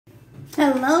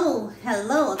Hello,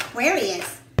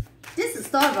 Aquarius. This is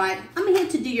Starbright. I'm here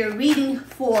to do your reading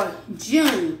for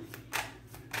June,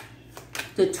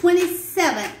 the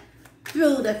 27th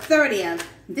through the 30th.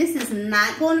 This is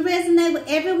not going to resonate with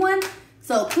everyone,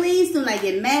 so please do not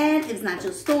get mad if it's not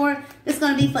your store. It's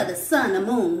going to be for the Sun, the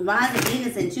Moon, rising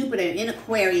Venus, and Jupiter in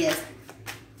Aquarius.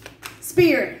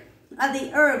 Spirit of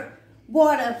the earth,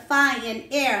 water, fire, and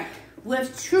air,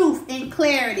 with truth and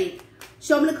clarity.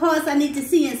 Show me the cards I need to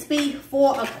see and speak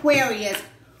for Aquarius.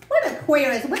 What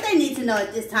Aquarius? What they need to know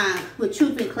at this time with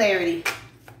truth and clarity?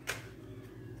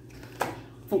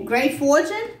 For great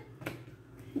fortune.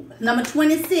 Number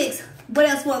 26. What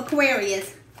else for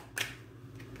Aquarius?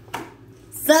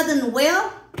 Southern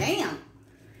wealth. Damn.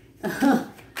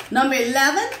 Number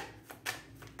 11.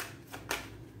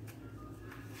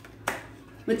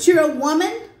 Mature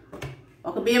woman.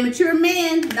 Or could be a mature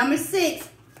man. Number 6.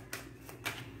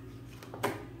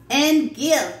 And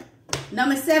gift.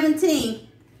 Number 17.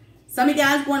 Some of you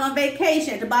guys going on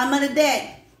vacation at the bottom of the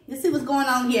deck. Let's see what's going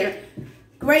on here.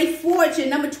 Great fortune.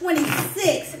 Number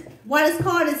 26. What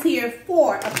card is here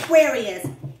for Aquarius?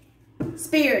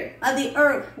 Spirit of the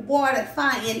earth, water,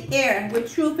 fire, and air,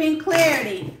 with truth and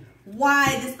clarity.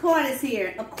 Why this card is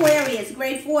here? Aquarius,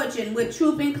 great fortune, with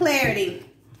truth and clarity.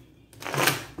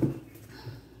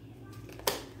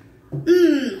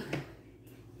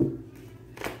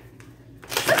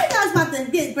 About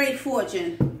to get great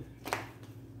fortune.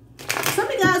 Some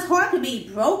of you guys' heart could be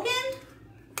broken,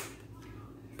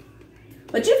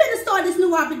 but you're going to start this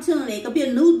new opportunity. It could be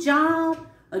a new job,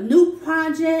 a new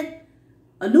project,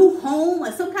 a new home,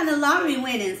 or some kind of lottery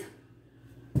winnings.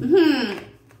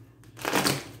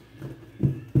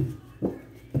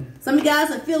 Some of you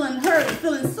guys are feeling hurt and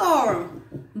feeling sorrow,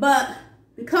 but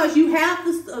because you have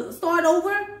to start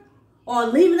over or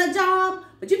leaving a job,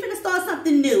 but you're going to start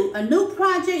something new. A new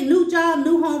project, new job,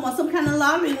 new home, or some kind of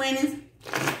lottery winnings.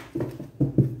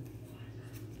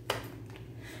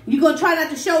 You're going to try not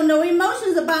to show no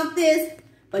emotions about this,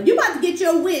 but you're about to get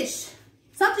your wish.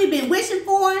 Something you've been wishing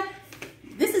for.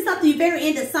 This is something you're very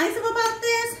indecisive about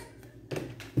this.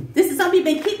 This is something you've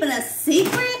been keeping a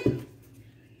secret.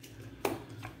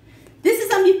 This is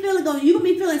something you're going to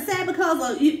be feeling sad because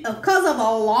of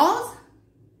a loss.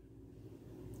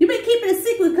 You've been keeping a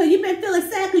secret because you've been feeling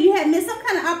sad because you had missed some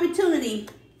kind of opportunity.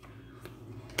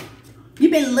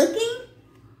 You've been looking.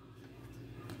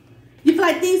 You feel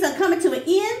like things are coming to an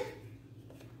end.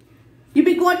 You've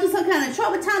been going through some kind of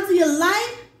troubled times in your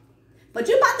life. But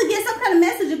you're about to get some kind of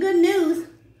message of good news.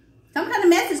 Some kind of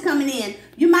message coming in.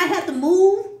 You might have to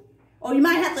move or you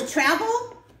might have to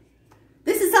travel.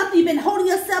 This is something you've been holding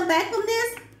yourself back from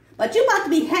this. But you're about to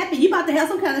be happy. You're about to have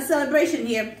some kind of celebration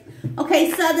here.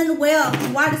 Okay, Southern Wealth.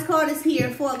 Why this card is here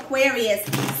for Aquarius?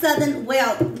 Southern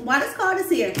Wealth. Why this card is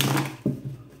here?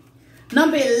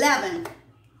 Number 11.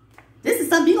 This is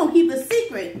something you're going to keep a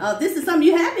secret. This is something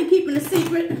you have been keeping a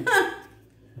secret.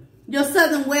 Your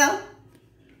Southern Wealth.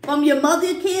 From your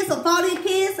mother, your kids, or father, your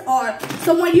kids, or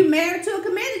someone you married to or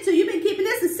committed to. You've been keeping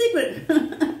this a secret.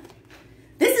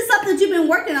 This is something that you've been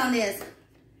working on this.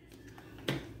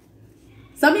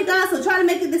 Some of you guys are trying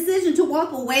to make a decision to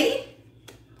walk away.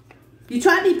 You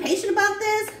try to be patient about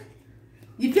this.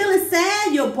 You're feeling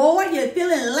sad. You're bored. You're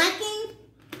feeling lacking.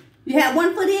 You have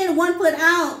one foot in and one foot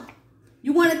out.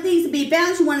 You wanted things to be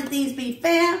balanced. You wanted things to be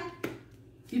fair.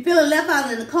 You're feeling left out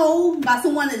in the cold by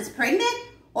someone that is pregnant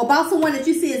or about someone that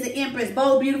you see as an empress,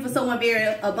 bold, beautiful, someone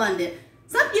very abundant.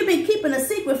 Something you've been keeping a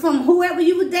secret from whoever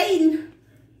you were dating.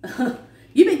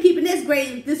 You've been keeping this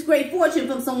great fortune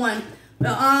from someone.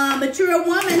 Mature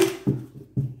woman,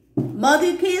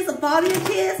 mother your kids or father your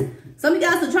kids. Some of you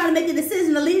guys are trying to make a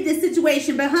decision to leave this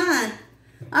situation behind.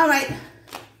 All right.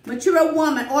 Mature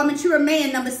woman or mature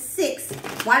man, number 6.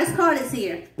 Why this card is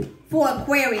here for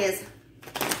Aquarius?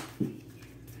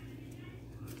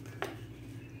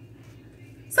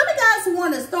 Some of you guys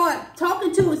want to start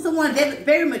talking to someone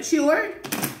very mature.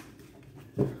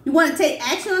 You want to take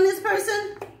action on this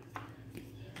person.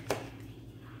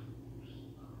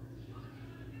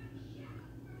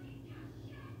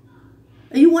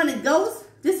 You want to ghost?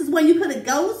 This is when you could have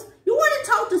ghost. You want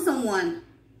to talk to someone.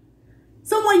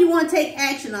 Someone you want to take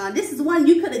action on. This is when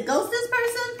you could have ghosted this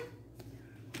person.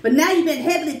 But now you've been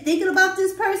heavily thinking about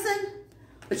this person.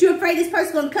 But you're afraid this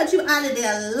person's going to cut you out of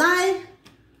their life.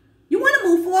 You want to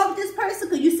move forward with this person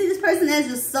because you see this person as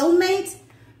your soulmate.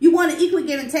 You want to equally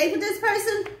give and take with this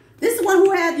person. This is one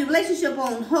who has your relationship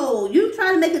on hold. You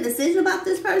trying to make a decision about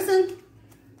this person.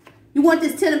 You want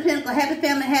this 10 of Pentacles, happy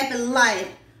family, happy life.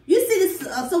 You see this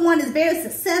someone is very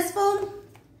successful.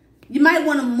 You might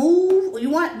want to move, or you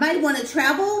might want to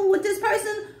travel with this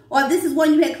person, Or this is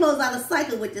when you had closed out a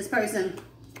cycle with this person.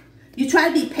 You try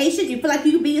to be patient. You feel like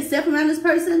you can be yourself around this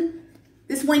person.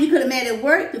 This is when you could have met at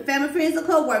work, through family, friends, or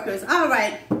co-workers. All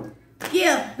right.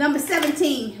 Give number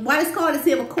 17. Why this card is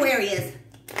here, Aquarius.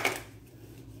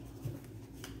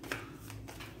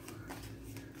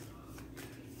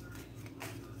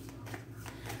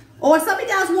 Or some of you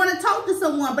guys want to talk to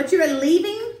someone, but you're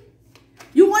leaving.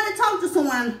 You want to talk to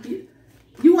someone.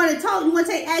 You want to talk. You want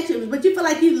to take action, but you feel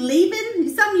like you're leaving.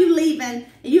 Some of you leaving, and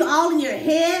you're all in your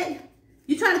head.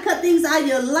 You're trying to cut things out of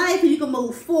your life, and you can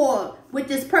move forward with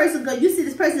this person because you see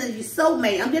this person as your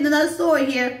soulmate. I'm getting another story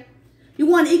here. You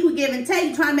want to equal give and take.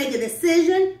 You're trying to make a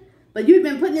decision, but you've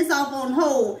been putting this off on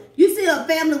hold. You see a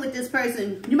family with this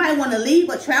person. You might want to leave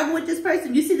or travel with this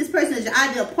person. You see this person as your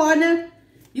ideal partner.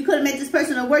 You could have met this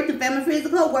person at work, to family, friends, or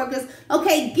co-workers.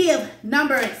 Okay, give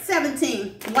number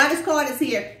 17. Why this card is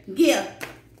here? Give.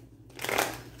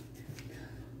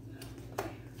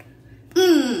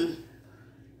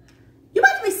 You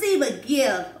about to receive a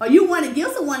gift, or you want to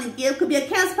give someone a gift. Could be a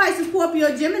Cancer, Pisces,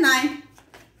 Scorpio, or Gemini.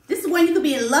 This is when you could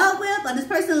be in love with, or this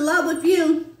person in love with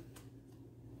you.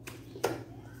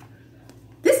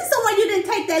 This is someone you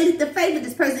didn't take that leap of faith with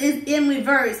this person is in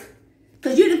reverse.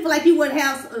 Because you didn't feel like you would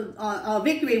have a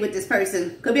victory with this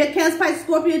person. Could be a Cancer, Pisces,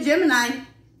 Scorpio, Gemini.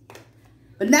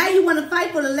 But now you want to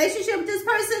fight for a relationship with this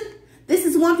person. This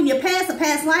is one from your past, a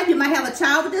past life. You might have a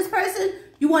child with this person.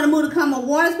 You want to move to common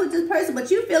waters with this person, but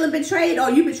you feeling betrayed,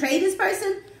 or you betrayed this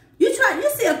person. You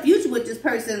see a future with this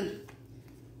person.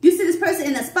 You see this person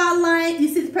in the spotlight. You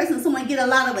see this person as someone get a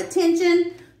lot of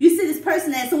attention. You see this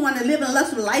person as someone that live in a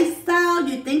luxury lifestyle.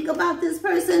 You think about this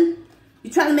person.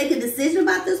 You try to make a decision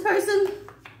about this person.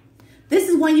 This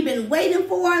is one you've been waiting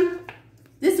for.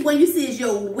 This is when you see is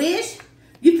your wish.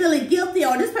 You feeling guilty,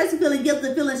 or this person feeling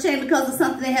guilty, feeling shame because of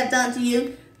something they have done to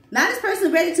you. Now this person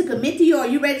is ready to commit to you, or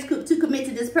you ready to commit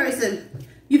to this person.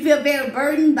 You feel very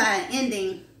burdened by an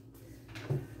ending.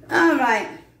 All right.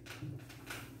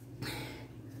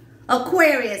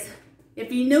 Aquarius.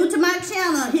 If you're new to my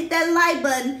channel, hit that like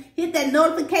button. Hit that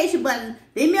notification button.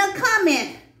 Leave me a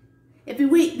comment. If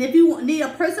you need a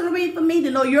personal reading from me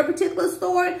to know your particular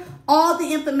story, all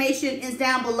the information is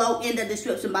down below in the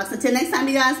description box. Until next time,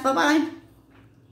 you guys. Bye-bye.